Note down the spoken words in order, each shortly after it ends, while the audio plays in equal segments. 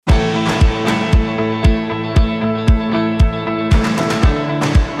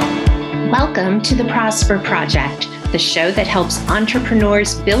Welcome to the Prosper Project, the show that helps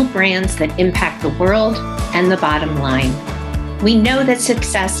entrepreneurs build brands that impact the world and the bottom line. We know that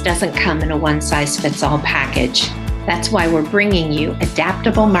success doesn't come in a one-size-fits-all package. That's why we're bringing you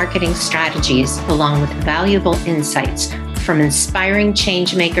adaptable marketing strategies along with valuable insights from inspiring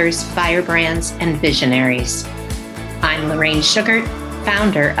changemakers, firebrands, and visionaries. I'm Lorraine Sugart,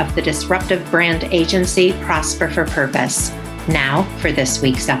 founder of the disruptive brand agency Prosper for Purpose. Now for this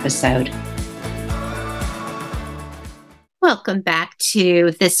week's episode. Welcome back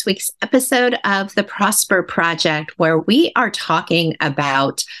to this week's episode of the Prosper Project, where we are talking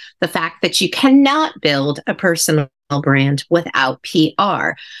about the fact that you cannot build a personal brand without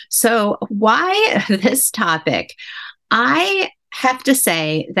PR. So why this topic? I have to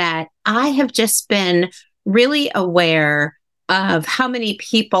say that I have just been really aware of how many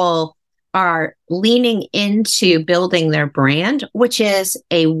people are leaning into building their brand, which is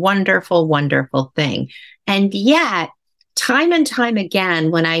a wonderful, wonderful thing. And yet, time and time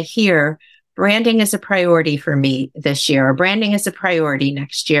again, when I hear branding is a priority for me this year, or branding is a priority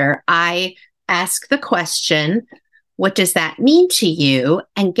next year, I ask the question, what does that mean to you?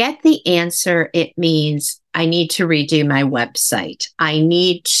 And get the answer, it means I need to redo my website. I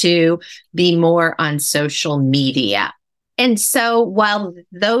need to be more on social media. And so while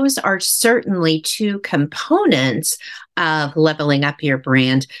those are certainly two components of leveling up your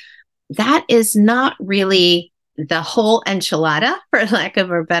brand, that is not really the whole enchilada, for lack of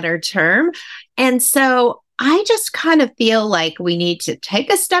a better term. And so I just kind of feel like we need to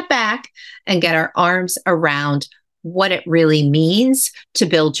take a step back and get our arms around what it really means to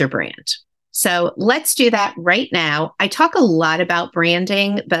build your brand. So let's do that right now. I talk a lot about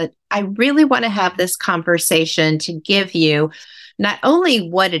branding, but I really want to have this conversation to give you not only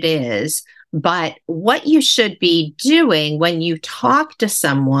what it is, but what you should be doing when you talk to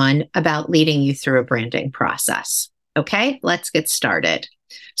someone about leading you through a branding process. Okay, let's get started.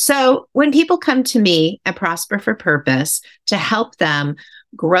 So when people come to me at Prosper for Purpose to help them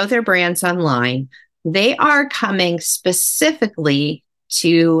grow their brands online, they are coming specifically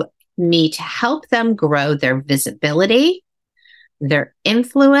to me to help them grow their visibility, their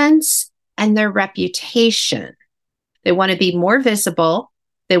influence, and their reputation. They want to be more visible,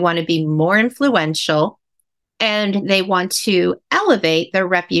 they want to be more influential, and they want to elevate their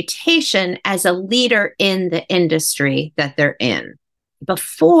reputation as a leader in the industry that they're in.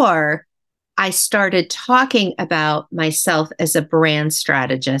 Before I started talking about myself as a brand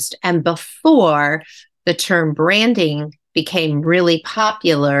strategist, and before the term branding became really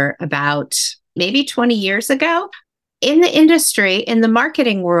popular about maybe 20 years ago, in the industry, in the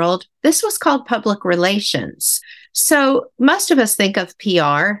marketing world, this was called public relations. So most of us think of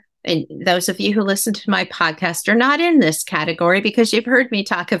PR, and those of you who listen to my podcast are not in this category because you've heard me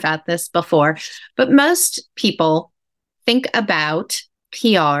talk about this before. But most people think about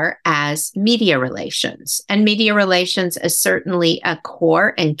PR as media relations. And media relations is certainly a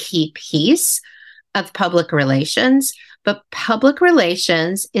core and key piece of public relations. But public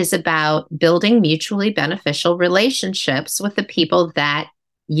relations is about building mutually beneficial relationships with the people that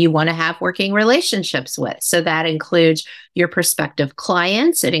you want to have working relationships with. So that includes your prospective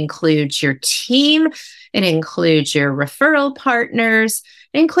clients, it includes your team, it includes your referral partners,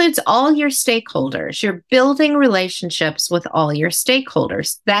 it includes all your stakeholders. You're building relationships with all your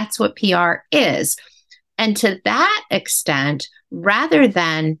stakeholders. That's what PR is. And to that extent, rather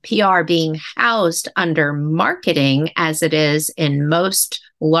than PR being housed under marketing as it is in most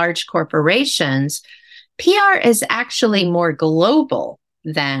large corporations, PR is actually more global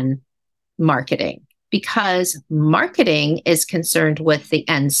than marketing because marketing is concerned with the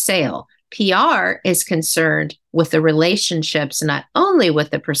end sale. PR is concerned with the relationships, not only with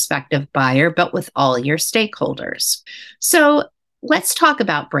the prospective buyer, but with all your stakeholders. So let's talk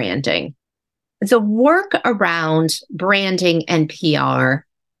about branding. The work around branding and PR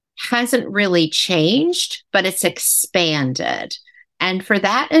hasn't really changed, but it's expanded. And for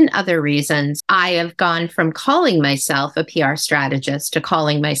that and other reasons, I have gone from calling myself a PR strategist to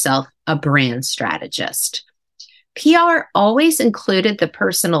calling myself a brand strategist. PR always included the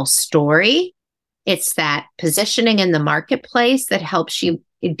personal story. It's that positioning in the marketplace that helps you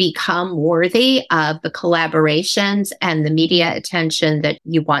become worthy of the collaborations and the media attention that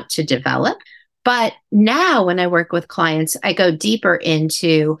you want to develop. But now when I work with clients, I go deeper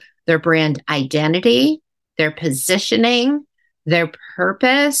into their brand identity, their positioning, their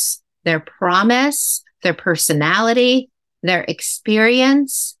purpose, their promise, their personality, their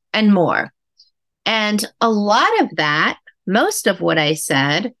experience, and more. And a lot of that, most of what I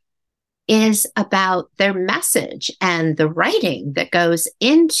said, is about their message and the writing that goes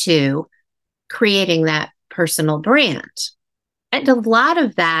into creating that personal brand. And a lot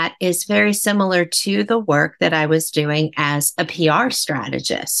of that is very similar to the work that I was doing as a PR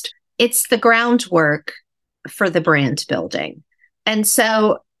strategist. It's the groundwork for the brand building. And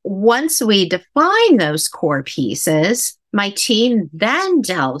so once we define those core pieces, my team then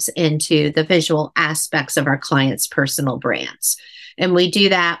delves into the visual aspects of our clients' personal brands. And we do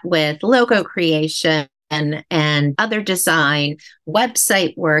that with logo creation and other design,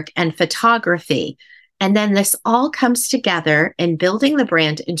 website work, and photography. And then this all comes together in building the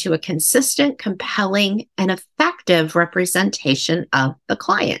brand into a consistent, compelling, and effective representation of the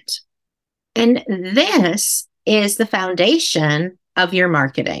client. And this is the foundation of your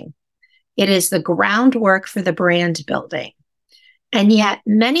marketing. It is the groundwork for the brand building. And yet,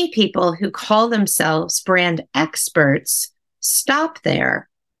 many people who call themselves brand experts stop there,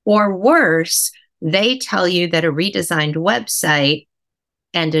 or worse, they tell you that a redesigned website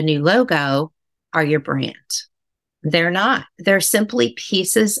and a new logo are your brand. They're not. They're simply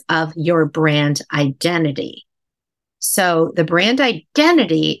pieces of your brand identity. So the brand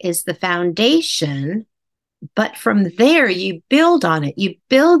identity is the foundation, but from there you build on it. You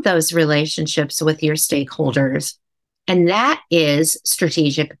build those relationships with your stakeholders, and that is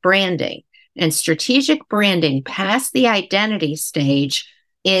strategic branding. And strategic branding past the identity stage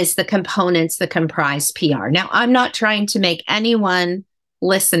is the components that comprise PR. Now, I'm not trying to make anyone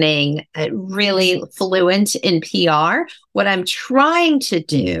listening really fluent in PR. What I'm trying to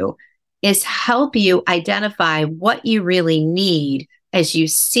do is help you identify what you really need as you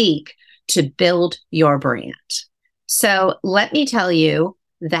seek to build your brand. So let me tell you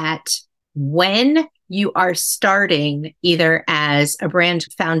that when you are starting either as a brand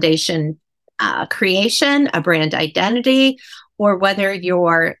foundation creation, a brand identity, or whether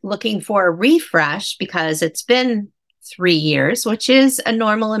you're looking for a refresh because it's been 3 years, which is a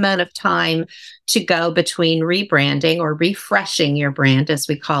normal amount of time to go between rebranding or refreshing your brand, as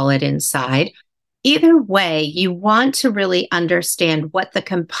we call it inside. Either way, you want to really understand what the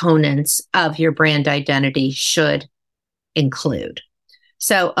components of your brand identity should include.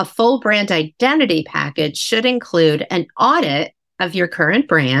 So a full brand identity package should include an audit of your current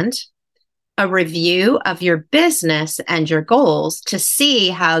brand, a review of your business and your goals to see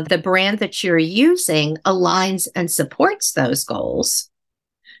how the brand that you're using aligns and supports those goals,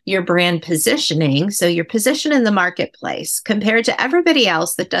 your brand positioning, so your position in the marketplace compared to everybody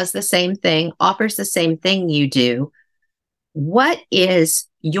else that does the same thing, offers the same thing you do. What is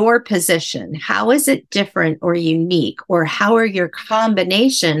your position? How is it different or unique? Or how are your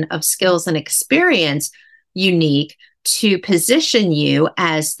combination of skills and experience unique to position you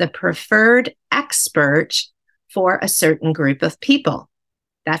as the preferred expert for a certain group of people?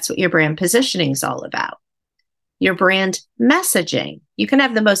 That's what your brand positioning is all about. Your brand messaging. You can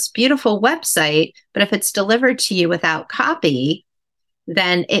have the most beautiful website, but if it's delivered to you without copy,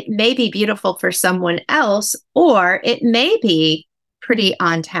 then it may be beautiful for someone else, or it may be pretty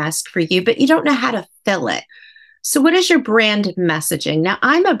on task for you, but you don't know how to fill it. So what is your brand messaging? Now,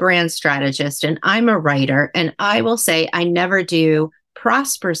 I'm a brand strategist and I'm a writer, and I will say I never do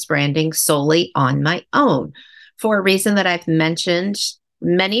prosperous branding solely on my own for a reason that I've mentioned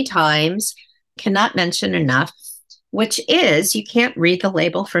many times, cannot mention enough, which is you can't read the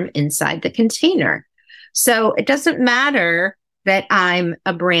label from inside the container. So it doesn't matter that I'm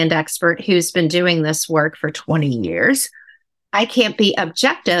a brand expert who's been doing this work for 20 years. I can't be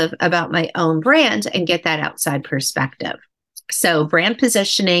objective about my own brand and get that outside perspective. So brand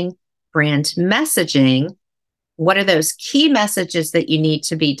positioning, brand messaging, what are those key messages that you need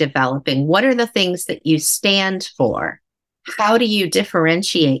to be developing? What are the things that you stand for? How do you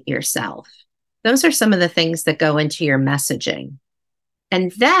differentiate yourself? Those are some of the things that go into your messaging.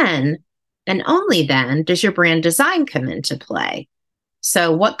 And then, and only then, does your brand design come into play.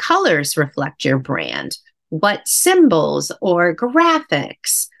 So what colors reflect your brand? What symbols or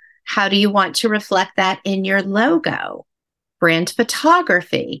graphics? How do you want to reflect that in your logo? Brand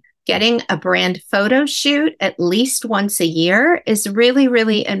photography. Getting a brand photo shoot at least once a year is really,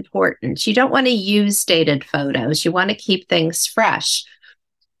 really important. You don't want to use dated photos. You want to keep things fresh.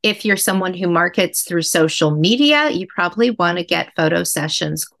 If you're someone who markets through social media, you probably want to get photo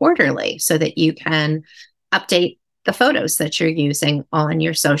sessions quarterly so that you can update the photos that you're using on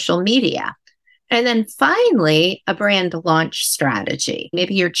your social media. And then finally, a brand launch strategy.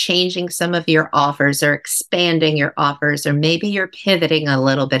 Maybe you're changing some of your offers or expanding your offers, or maybe you're pivoting a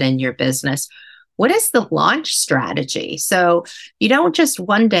little bit in your business. What is the launch strategy? So you don't just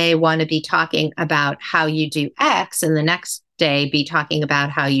one day want to be talking about how you do X and the next day be talking about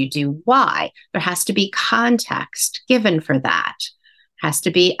how you do Y. There has to be context given for that. Has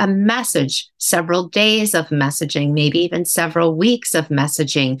to be a message, several days of messaging, maybe even several weeks of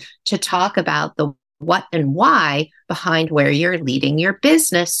messaging to talk about the what and why behind where you're leading your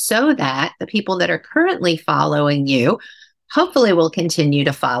business, so that the people that are currently following you hopefully will continue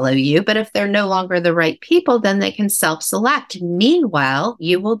to follow you. But if they're no longer the right people, then they can self-select. Meanwhile,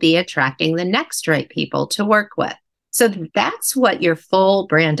 you will be attracting the next right people to work with. So that's what your full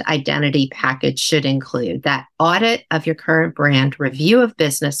brand identity package should include: that audit of your current brand, review of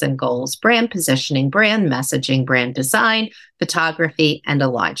business and goals, brand positioning, brand messaging, brand design, photography, and a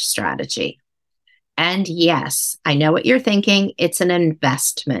launch strategy. And yes, I know what you're thinking. It's an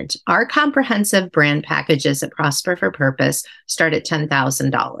investment. Our comprehensive brand packages at Prosper for Purpose start at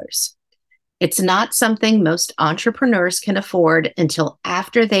 $10,000. It's not something most entrepreneurs can afford until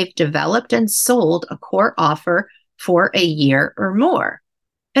after they've developed and sold a core offer for a year or more.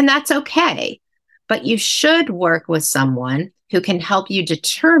 And that's okay. But you should work with someone who can help you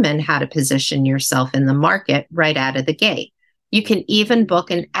determine how to position yourself in the market right out of the gate. You can even book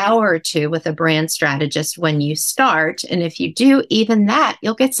an hour or two with a brand strategist when you start. And if you do even that,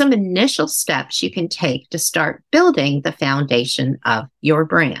 you'll get some initial steps you can take to start building the foundation of your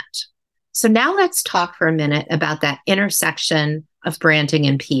brand. So now let's talk for a minute about that intersection of branding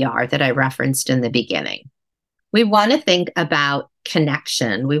and PR that I referenced in the beginning. We want to think about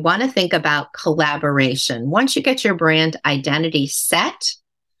connection. We want to think about collaboration. Once you get your brand identity set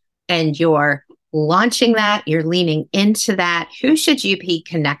and you're launching that, you're leaning into that, who should you be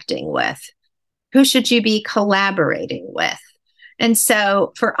connecting with? Who should you be collaborating with? And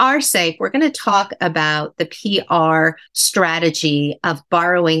so for our sake, we're going to talk about the PR strategy of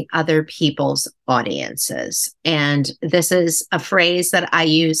borrowing other people's audiences. And this is a phrase that I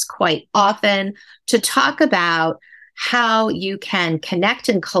use quite often to talk about how you can connect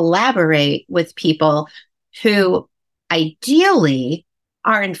and collaborate with people who ideally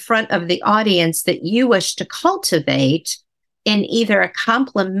are in front of the audience that you wish to cultivate in either a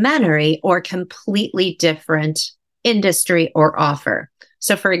complementary or completely different industry or offer.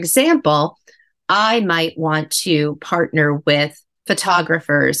 So for example, I might want to partner with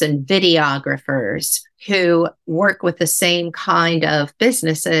photographers and videographers who work with the same kind of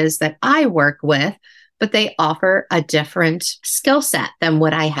businesses that I work with, but they offer a different skill set than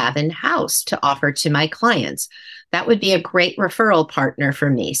what I have in-house to offer to my clients. That would be a great referral partner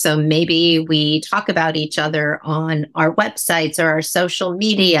for me. So maybe we talk about each other on our websites or our social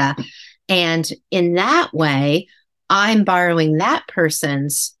media. And in that way, I'm borrowing that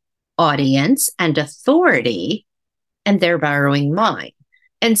person's audience and authority, and they're borrowing mine.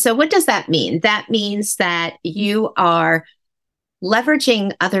 And so what does that mean? That means that you are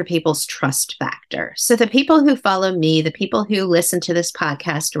leveraging other people's trust factor. So the people who follow me, the people who listen to this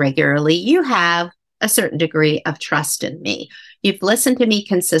podcast regularly, you have a certain degree of trust in me. You've listened to me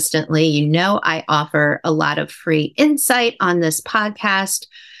consistently. You know I offer a lot of free insight on this podcast.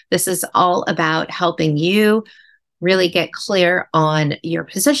 This is all about helping you really get clear on your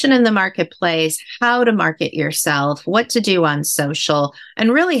position in the marketplace, how to market yourself, what to do on social,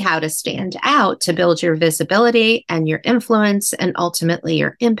 and really how to stand out to build your visibility and your influence and ultimately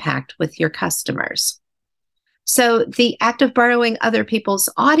your impact with your customers. So the act of borrowing other people's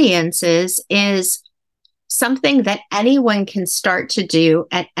audiences is something that anyone can start to do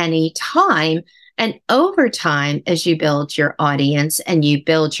at any time. And over time, as you build your audience and you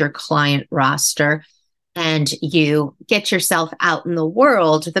build your client roster, and you get yourself out in the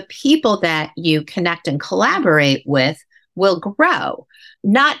world, the people that you connect and collaborate with will grow,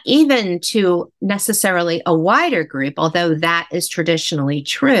 not even to necessarily a wider group, although that is traditionally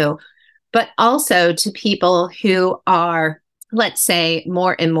true, but also to people who are, let's say,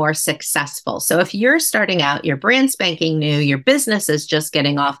 more and more successful. So if you're starting out, you're brand spanking new, your business is just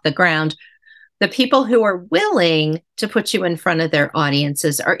getting off the ground, the people who are willing to put you in front of their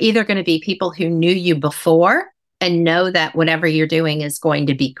audiences are either going to be people who knew you before and know that whatever you're doing is going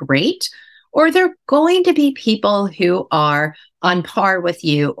to be great, or they're going to be people who are on par with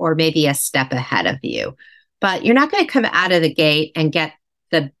you or maybe a step ahead of you. But you're not going to come out of the gate and get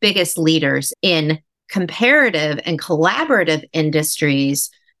the biggest leaders in comparative and collaborative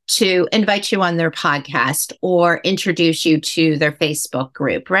industries to invite you on their podcast or introduce you to their Facebook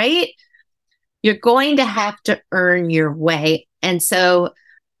group, right? You're going to have to earn your way. And so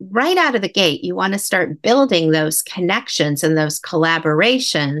right out of the gate, you want to start building those connections and those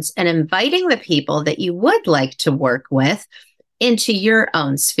collaborations and inviting the people that you would like to work with into your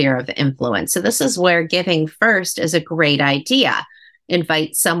own sphere of influence. So this is where giving first is a great idea.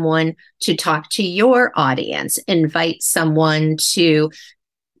 Invite someone to talk to your audience. Invite someone to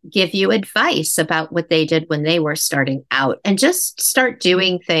give you advice about what they did when they were starting out, and just start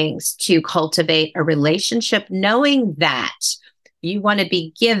doing things to cultivate a relationship, knowing that you want to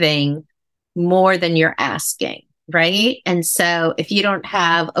be giving more than you're asking, right? And so if you don't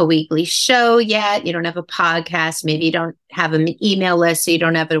have a weekly show yet, you don't have a podcast, maybe you don't have an email list, so you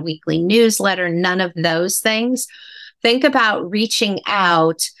don't have a weekly newsletter, none of those things, think about reaching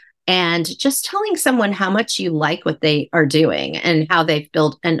out and just telling someone how much you like what they are doing and how they've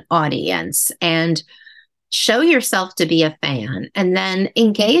built an audience, and show yourself to be a fan, and then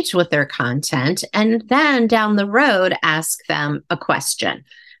engage with their content. And then down the road, ask them a question,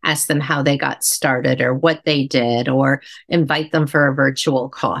 ask them how they got started or what they did, or invite them for a virtual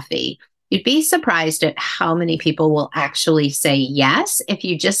coffee. You'd be surprised at how many people will actually say yes if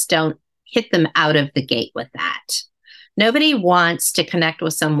you just don't hit them out of the gate with that. Nobody wants to connect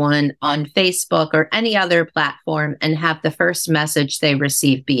with someone on Facebook or any other platform and have the first message they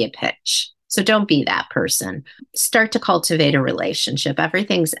receive be a pitch. So don't be that person. Start to cultivate a relationship.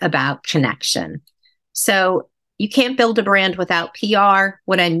 Everything's about connection. So you can't build a brand without PR.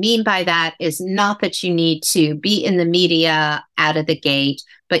 What I mean by that is not that you need to be in the media out of the gate,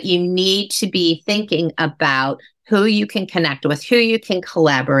 but you need to be thinking about who you can connect with, who you can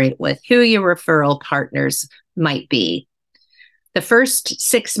collaborate with, who your referral partners might be. The first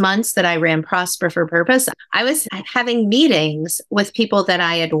 6 months that I ran Prosper for Purpose, I was having meetings with people that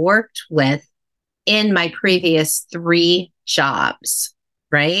I had worked with in my previous 3 jobs,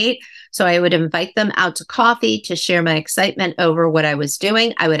 right? So I would invite them out to coffee to share my excitement over what I was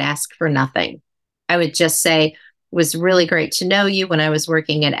doing. I would ask for nothing. I would just say, it was really great to know you when I was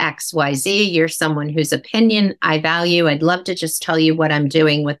working at XYZ. You're someone whose opinion I value. I'd love to just tell you what I'm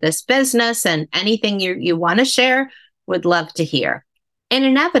doing with this business, and anything you want to share, would love to hear. And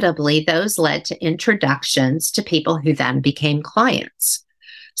inevitably, those led to introductions to people who then became clients.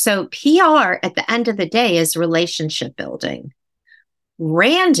 So PR at the end of the day is relationship building.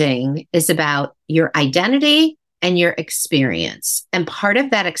 Branding is about your identity and your experience. And part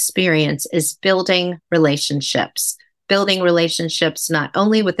of that experience is building relationships not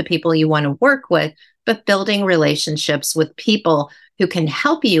only with the people you want to work with, but building relationships with people who can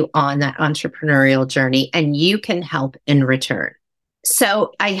help you on that entrepreneurial journey, and you can help in return.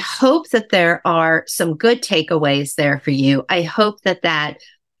 So I hope that there are some good takeaways there for you. I hope that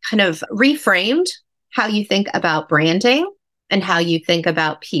kind of reframed how you think about branding and how you think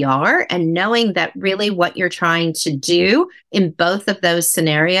about PR, and knowing that really what you're trying to do in both of those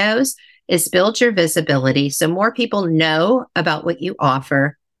scenarios is build your visibility so more people know about what you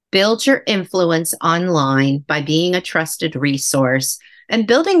offer, build your influence online by being a trusted resource, and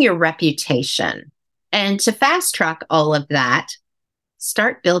building your reputation. And to fast track all of that,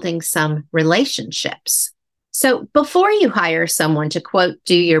 start building some relationships. So before you hire someone to, quote,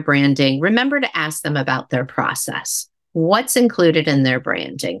 do your branding, remember to ask them about their process. What's included in their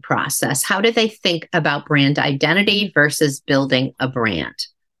branding process? How do they think about brand identity versus building a brand?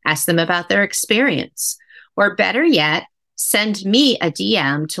 Ask them about their experience. Or better yet, send me a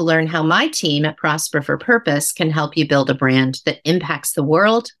DM to learn how my team at Prosper for Purpose can help you build a brand that impacts the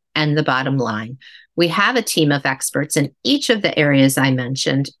world and the bottom line. We have a team of experts in each of the areas I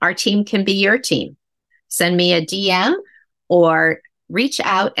mentioned. Our team can be your team. Send me a DM or reach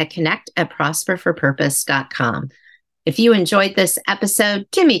out at connect@prosperforpurpose.com. If you enjoyed this episode,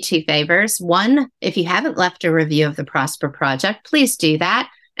 do me 2 favors. 1, if you haven't left a review of the Prosper Project, please do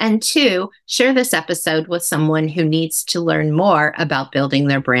that. And 2, share this episode with someone who needs to learn more about building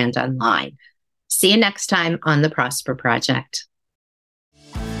their brand online. See you next time on the Prosper Project.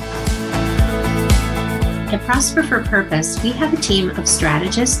 At Prosper for Purpose, we have a team of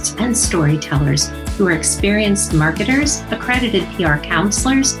strategists and storytellers who are experienced marketers, accredited PR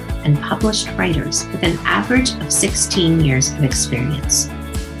counselors, and published writers with an average of 16 years of experience.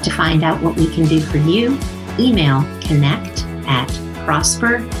 To find out what we can do for you, email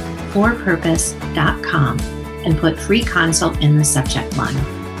connect@prosperforpurpose.com and put free consult in the subject line.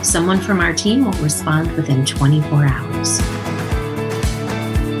 Someone from our team will respond within 24 hours.